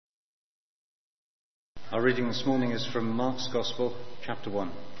Our reading this morning is from Mark's Gospel, chapter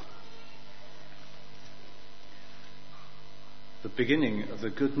 1. The beginning of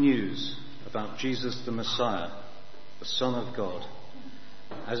the good news about Jesus the Messiah, the Son of God,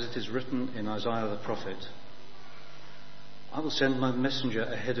 as it is written in Isaiah the prophet. I will send my messenger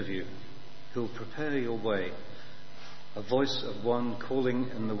ahead of you, who will prepare your way, a voice of one calling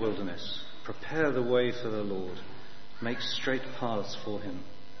in the wilderness. Prepare the way for the Lord, make straight paths for him.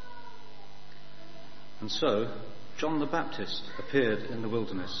 And so, John the Baptist appeared in the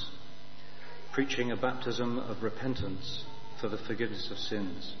wilderness, preaching a baptism of repentance for the forgiveness of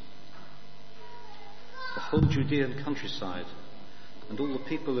sins. The whole Judean countryside and all the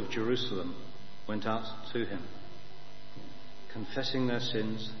people of Jerusalem went out to him. Confessing their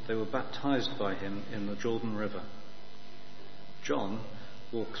sins, they were baptized by him in the Jordan River. John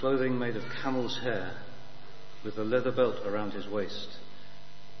wore clothing made of camel's hair, with a leather belt around his waist,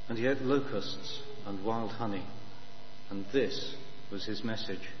 and he ate locusts and wild honey, and this was his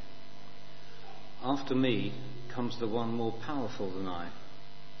message. After me comes the one more powerful than I,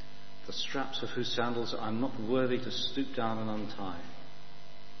 the straps of whose sandals I am not worthy to stoop down and untie.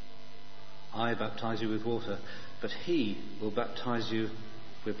 I baptize you with water, but he will baptize you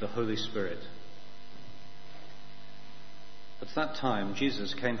with the Holy Spirit. At that time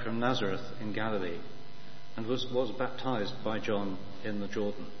Jesus came from Nazareth in Galilee and was baptized by John in the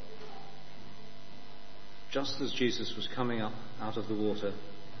Jordan. Just as Jesus was coming up out of the water,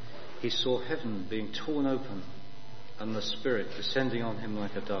 he saw heaven being torn open and the Spirit descending on him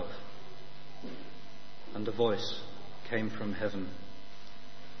like a dove. And a voice came from heaven.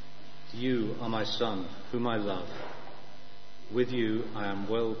 You are my Son, whom I love. With you I am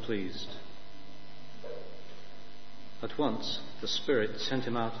well pleased. At once the Spirit sent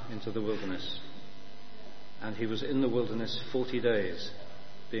him out into the wilderness, and he was in the wilderness 40 days,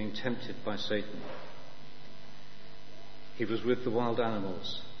 being tempted by Satan. He was with the wild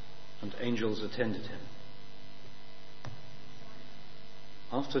animals, and angels attended him.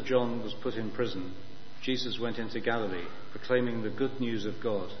 After John was put in prison, Jesus went into Galilee, proclaiming the good news of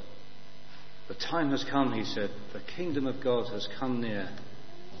God. The time has come, he said, the kingdom of God has come near.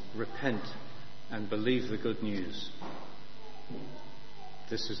 Repent and believe the good news.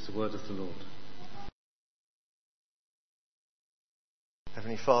 This is the word of the Lord.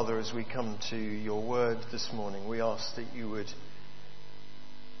 Heavenly Father, as we come to your word this morning, we ask that you would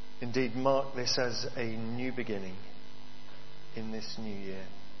indeed mark this as a new beginning in this new year.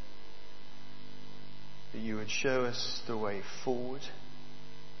 That you would show us the way forward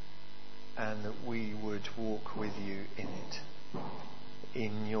and that we would walk with you in it.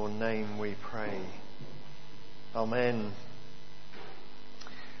 In your name we pray. Amen.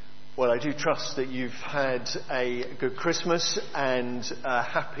 Well, I do trust that you've had a good Christmas and a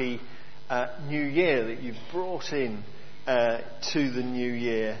happy New Year, that you've brought in to the new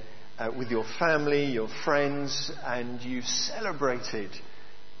year with your family, your friends, and you've celebrated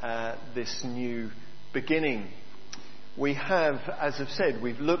this new beginning. We have, as I've said,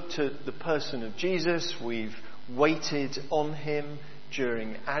 we've looked at the person of Jesus, we've waited on him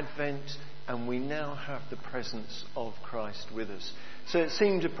during Advent, and we now have the presence of Christ with us. So it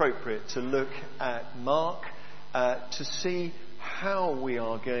seemed appropriate to look at Mark to see how we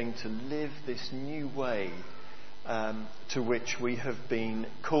are going to live this new way to which we have been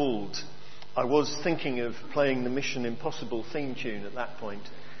called. I was thinking of playing the Mission Impossible theme tune at that point,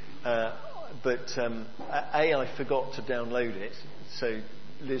 but A, I forgot to download it, so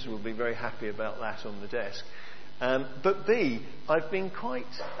Liz will be very happy about that on the desk. But B, I've been quite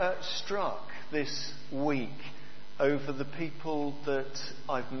struck this week over the people that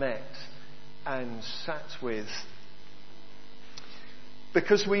I've met and sat with.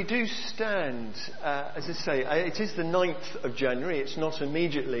 Because we do stand, as I say, it is the 9th of January, it's not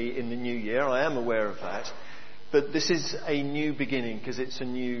immediately in the new year, I am aware of that, but this is a new beginning because it's a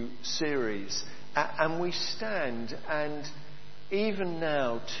new series. And we stand, and even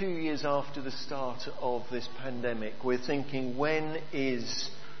now, 2 years after the start of this pandemic, we're thinking, when is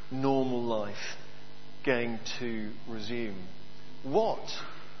normal life going to resume? What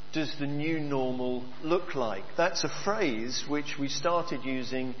does the new normal look like? That's a phrase which we started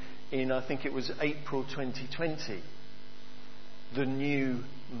using in, I think it was April 2020. The new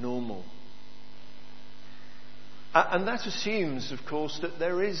normal. And that assumes, of course, that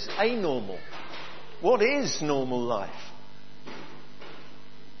there is a normal. What is normal life?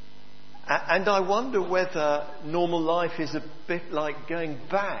 And I wonder whether normal life is a bit like going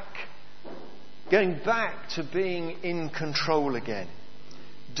back to being in control again,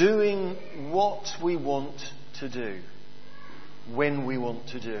 doing what we want to do, when we want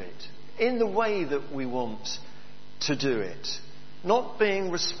to do it. in the way that we want to do it. Not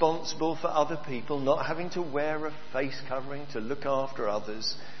being responsible for other people, not having to wear a face covering to look after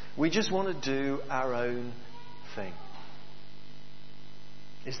others. We just want to do our own thing.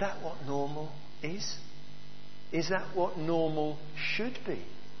 Is that what normal is? Is that what normal should be?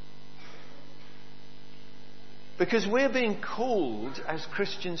 Because we're being called as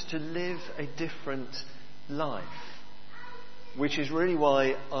Christians to live a different life. Which is really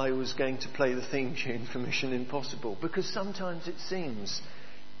why I was going to play the theme tune for Mission Impossible. Because sometimes it seems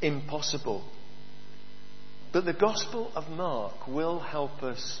impossible. But the Gospel of Mark will help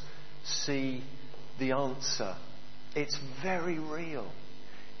us see the answer. It's very real.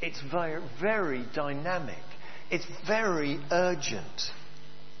 It's very, very dynamic. It's very urgent.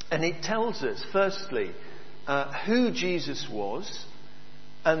 And it tells us, firstly, who Jesus was,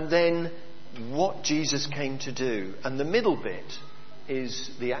 and then what Jesus came to do. And the middle bit is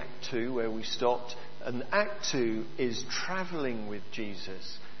the Act 2 where we stopped. And Act 2 is travelling with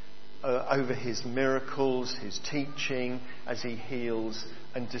Jesus over his miracles, his teaching as he heals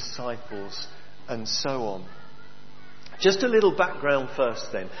and disciples and so on. Just a little background first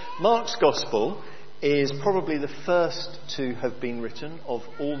then. Mark's Gospel is probably the first to have been written of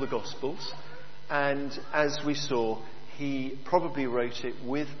all the Gospels. And as we saw, he probably wrote it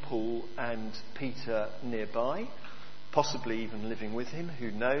with Paul and Peter nearby, possibly even living with him, who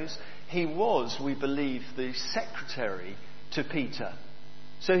knows. He was, we believe, the secretary to Peter.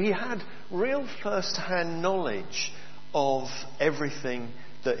 So he had real first-hand knowledge of everything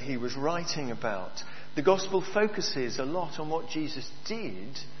that he was writing about. The Gospel focuses a lot on what Jesus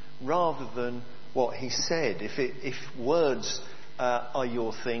did rather than what he said. If words are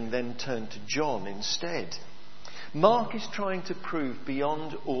your thing, then turn to John instead. Mark is trying to prove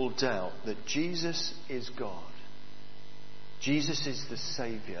beyond all doubt that Jesus is God. Jesus is the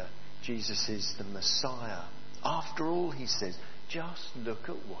Saviour. Jesus is the Messiah. After all, he says, just look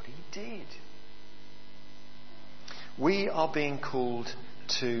at what he did. We are being called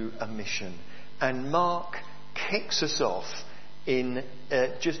to a mission. And Mark kicks us off in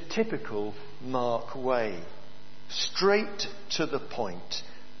just typical Mark way. Straight to the point.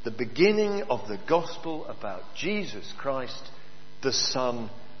 The beginning of the gospel about Jesus Christ, the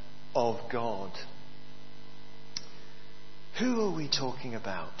Son of God. Who are we talking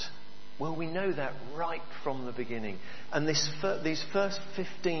about? Well, we know that right from the beginning. And these first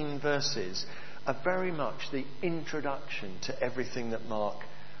 15 verses are very much the introduction to everything that Mark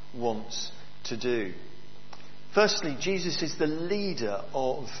wants to do. Firstly, Jesus is the leader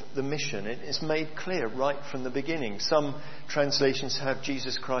of the mission. It is made clear right from the beginning. Some translations have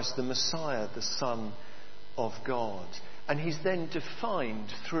Jesus Christ the Messiah, the Son of God. And he's then defined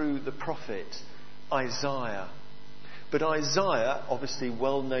through the prophet Isaiah. But Isaiah, obviously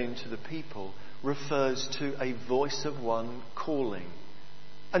well known to the people, refers to a voice of one calling.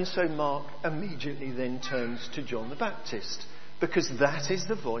 And so Mark immediately then turns to John the Baptist, because that is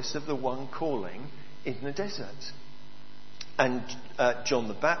the voice of the one calling in the desert. And John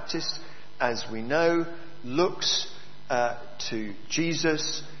the Baptist, as we know, looks to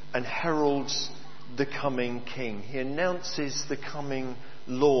Jesus and heralds the coming King. He announces the coming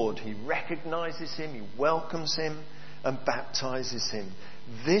Lord. He recognises him, he welcomes him and baptises him.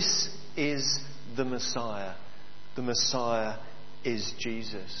 This is the Messiah. The Messiah is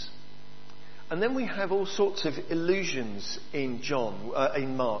Jesus. And then we have all sorts of allusions in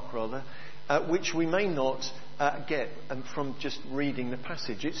Mark, which we may not get from just reading the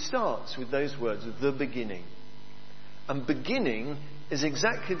passage. It starts with those words, the beginning. And beginning is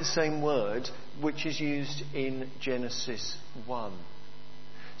exactly the same word which is used in Genesis 1.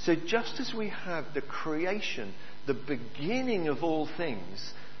 So just as we have the creation, the beginning of all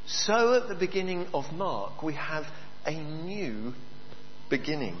things, so at the beginning of Mark we have a new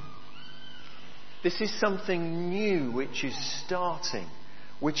beginning. This is something new which is starting,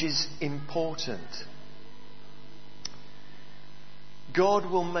 which is important. God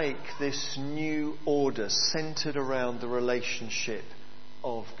will make this new order centred around the relationship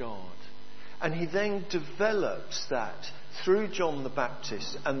of God. And he then develops that through John the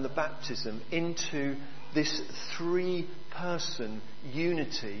Baptist and the baptism into this three-person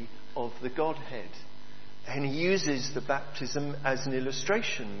unity of the Godhead. And he uses the baptism as an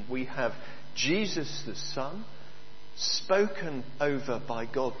illustration. We have Jesus the Son, spoken over by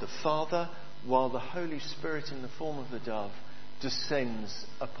God the Father, while the Holy Spirit in the form of the dove descends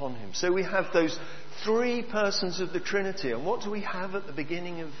upon him. So we have those three persons of the Trinity. And what do we have at the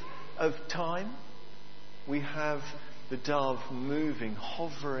beginning of time? We have the dove moving,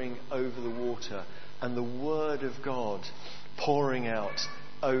 hovering over the water, and the Word of God pouring out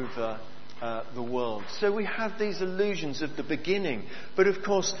over the world. So we have these illusions of the beginning. But of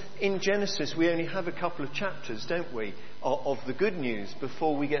course, in Genesis, we only have a couple of chapters, don't we, of the good news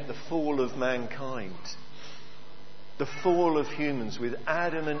before we get the fall of mankind. The fall of humans with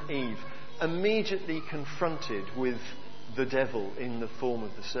Adam and Eve immediately confronted with the devil in the form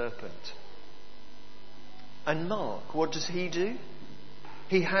of the serpent. And Mark, what does he do?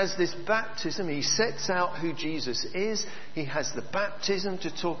 He has this baptism. He sets out who Jesus is. He has the baptism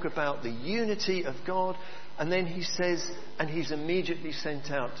to talk about the unity of God. And then he says, and he's immediately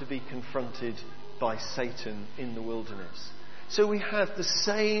sent out to be confronted by Satan in the wilderness. So we have the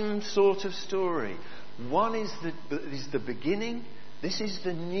same sort of story. One is the beginning. This is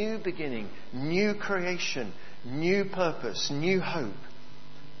the new beginning, new creation, new purpose, new hope.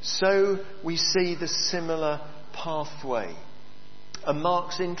 So we see the similar pathway. And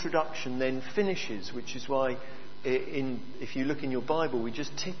Mark's introduction then finishes, which is why if you look in your Bible, we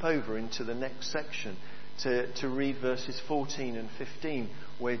just tip over into the next section to read verses 14 and 15,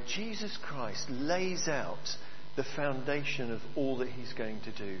 where Jesus Christ lays out the foundation of all that he's going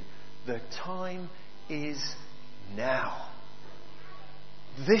to do. The time is now.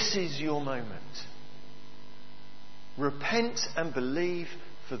 This is your moment. Repent and believe,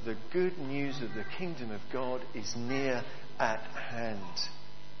 for the good news of the kingdom of God is near at hand.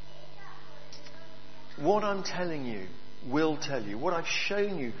 What I'm telling you will tell you. What I've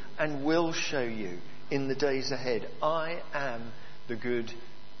shown you and will show you in the days ahead. I am the good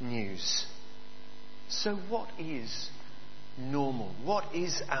news. So what is normal? What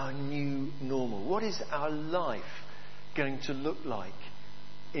is our new normal? What is our life going to look like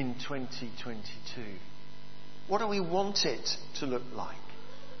in 2022? What do we want it to look like?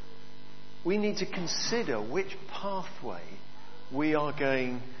 We need to consider which pathway we are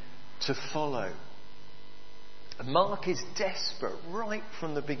going to follow. Mark is desperate right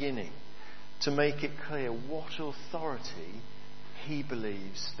from the beginning to make it clear what authority he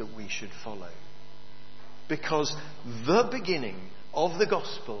believes that we should follow. Because the beginning of the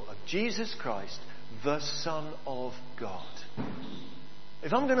gospel of Jesus Christ, the Son of God.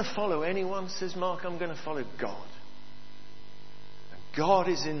 If I'm going to follow anyone, says Mark, I'm going to follow God. And God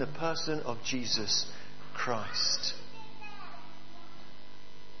is in the person of Jesus Christ.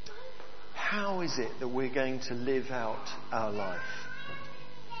 How is it that we're going to live out our life?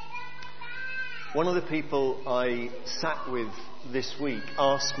 One of the people I sat with this week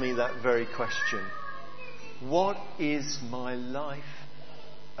asked me that very question. What is my life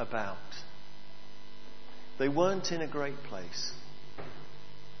about? They weren't in a great place.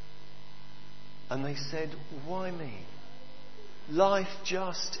 And they said, why me? Life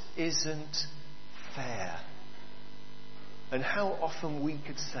just isn't fair. And how often we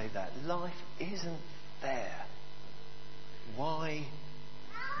could say that. Life isn't fair. Why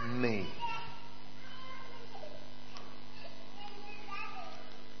me?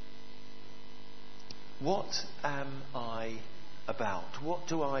 What am I about? What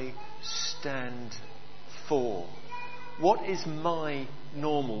do I stand for? What is my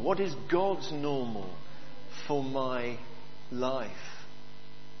normal? What is God's normal for my life?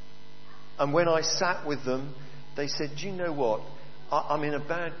 And when I sat with them, they said, do you know what? I'm in a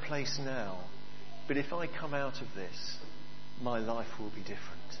bad place now, but if I come out of this, my life will be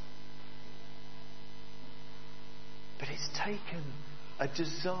different. But it's taken a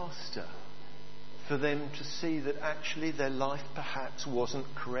disaster for them to see that actually their life perhaps wasn't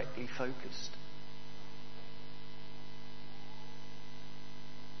correctly focused.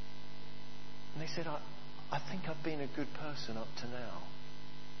 And they said, I think I've been a good person up to now,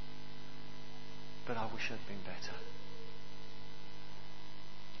 but I wish I'd been better.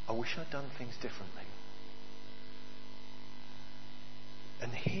 I wish I'd done things differently.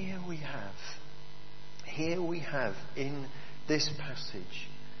 And here we have in this passage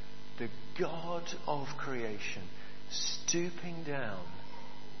the God of creation stooping down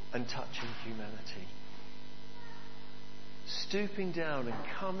and touching humanity. Stooping down and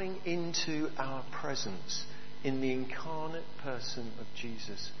coming into our presence in the incarnate person of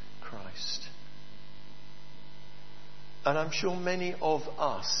Jesus Christ. And I'm sure many of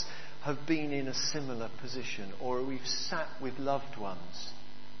us have been in a similar position, or we've sat with loved ones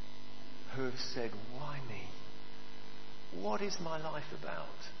who have said, why me? What is my life about?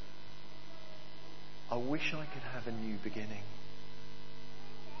 I wish I could have a new beginning.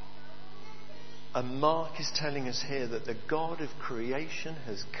 And Mark is telling us here that the God of creation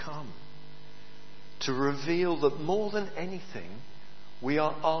has come to reveal that more than anything, we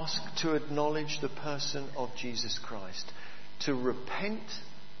are asked to acknowledge the person of Jesus Christ, to repent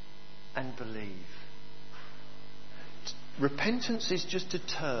and believe. Repentance is just a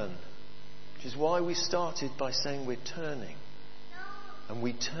turn, which is why we started by saying we're turning. And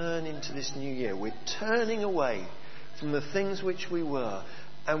we turn into this new year. We're turning away from the things which we were,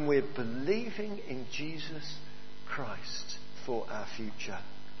 and we're believing in Jesus Christ for our future.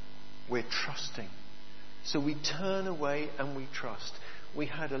 We're trusting. So we turn away and we trust. We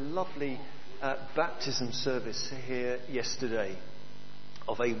had a lovely baptism service here yesterday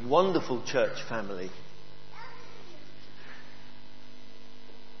of a wonderful church family.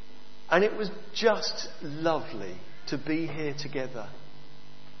 And it was just lovely to be here together.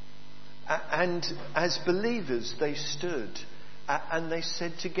 And as believers, they stood and they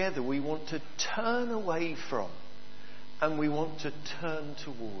said together, we want to turn away from and we want to turn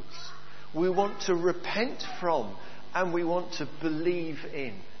towards. We want to repent from and we want to believe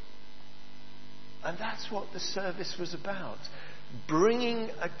in. And that's what the service was about. Bringing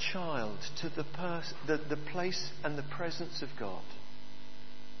a child to the place and the presence of God.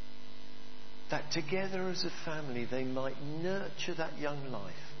 That together as a family they might nurture that young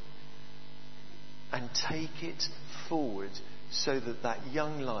life and take it forward so that that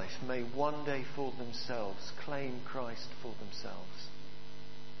young life may one day for themselves claim Christ for themselves.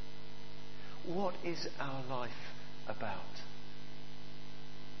 What is our life about?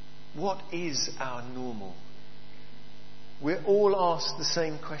 What is our normal? We're all asked the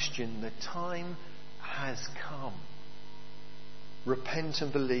same question. The time has come. Repent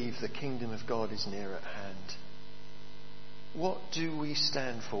and believe, the kingdom of God is near at hand. What do we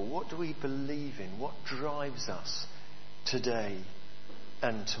stand for? What do we believe in? What drives us today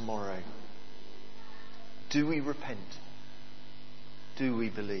and tomorrow? Do we repent? Do we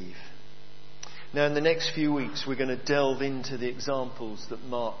believe? Now, in the next few weeks, we're going to delve into the examples that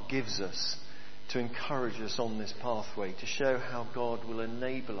Mark gives us to encourage us on this pathway, to show how God will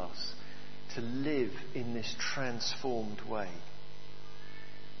enable us to live in this transformed way.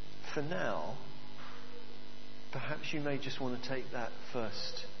 For now, perhaps you may just want to take that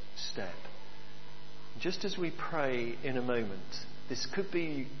first step. Just as we pray in a moment, this could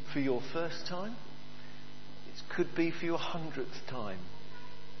be for your first time, it could be for your 100th time,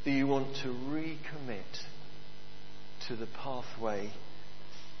 that you want to recommit to the pathway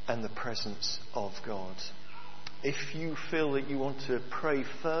and the presence of God. If you feel that you want to pray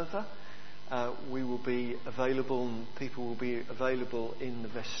further, we will be available, and people will be available in the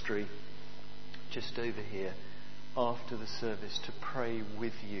vestry just over here after the service to pray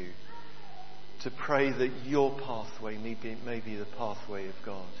with you, to pray that your pathway may be the pathway of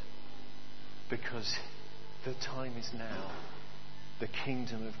God, because the time is now. The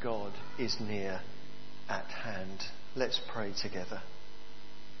kingdom of God is near at hand. Let's pray together.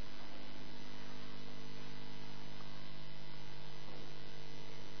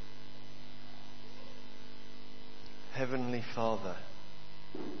 Heavenly Father,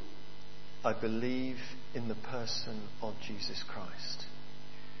 I believe in the person of Jesus Christ.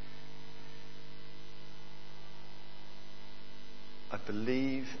 I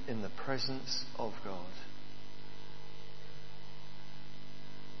believe in the presence of God.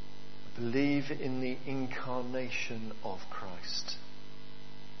 I believe in the incarnation of Christ.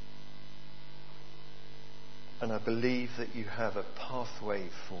 And I believe that you have a pathway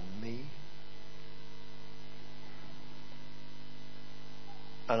for me.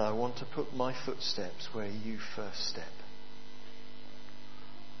 And I want to put my footsteps where you first step.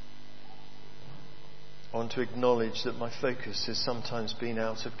 I want to acknowledge that my focus has sometimes been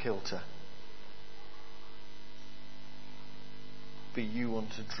out of kilter. But you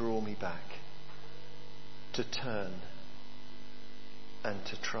want to draw me back, to turn and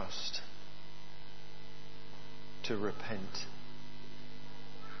to trust, to repent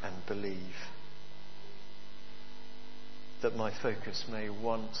and believe. That my focus may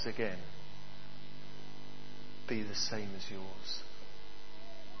once again be the same as yours.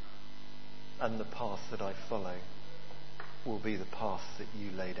 And the path that I follow will be the path that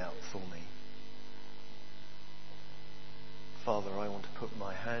you laid out for me. Father, I want to put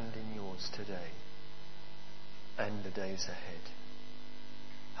my hand in yours today and the days ahead.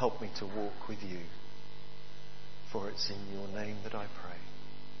 Help me to walk with you, for it's in your name that I pray.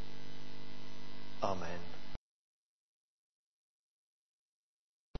 Amen.